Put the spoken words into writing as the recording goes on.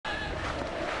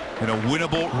in a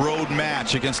winnable road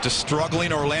match against a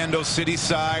struggling Orlando City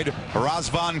side.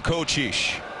 Razvan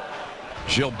Kocic.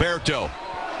 Gilberto.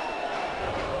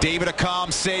 David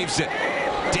Accam saves it.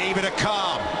 David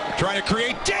Accam trying to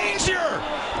create danger.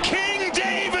 King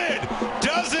David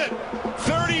does it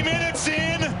 30 minutes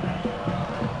in.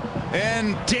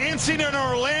 And dancing in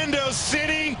Orlando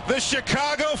City, the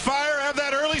Chicago Fire have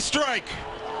that early strike.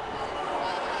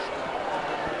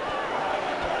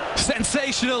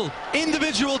 Sensational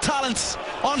individual talents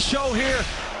on show here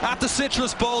at the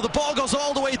Citrus Bowl. The ball goes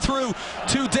all the way through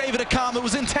to David Accam. It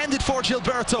was intended for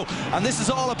Gilberto, and this is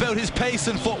all about his pace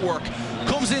and footwork.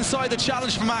 Comes inside the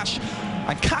challenge match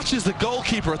and catches the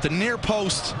goalkeeper at the near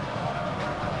post.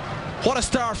 What a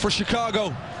start for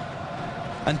Chicago.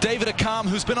 And David Accam,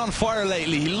 who's been on fire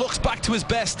lately, he looks back to his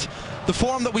best, the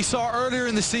form that we saw earlier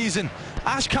in the season.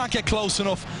 Ash can't get close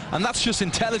enough, and that's just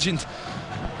intelligent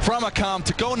from Accam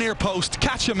to go near post,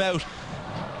 catch him out.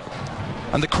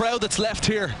 And the crowd that's left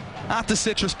here at the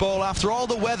Citrus Bowl after all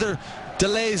the weather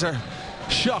delays are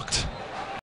shocked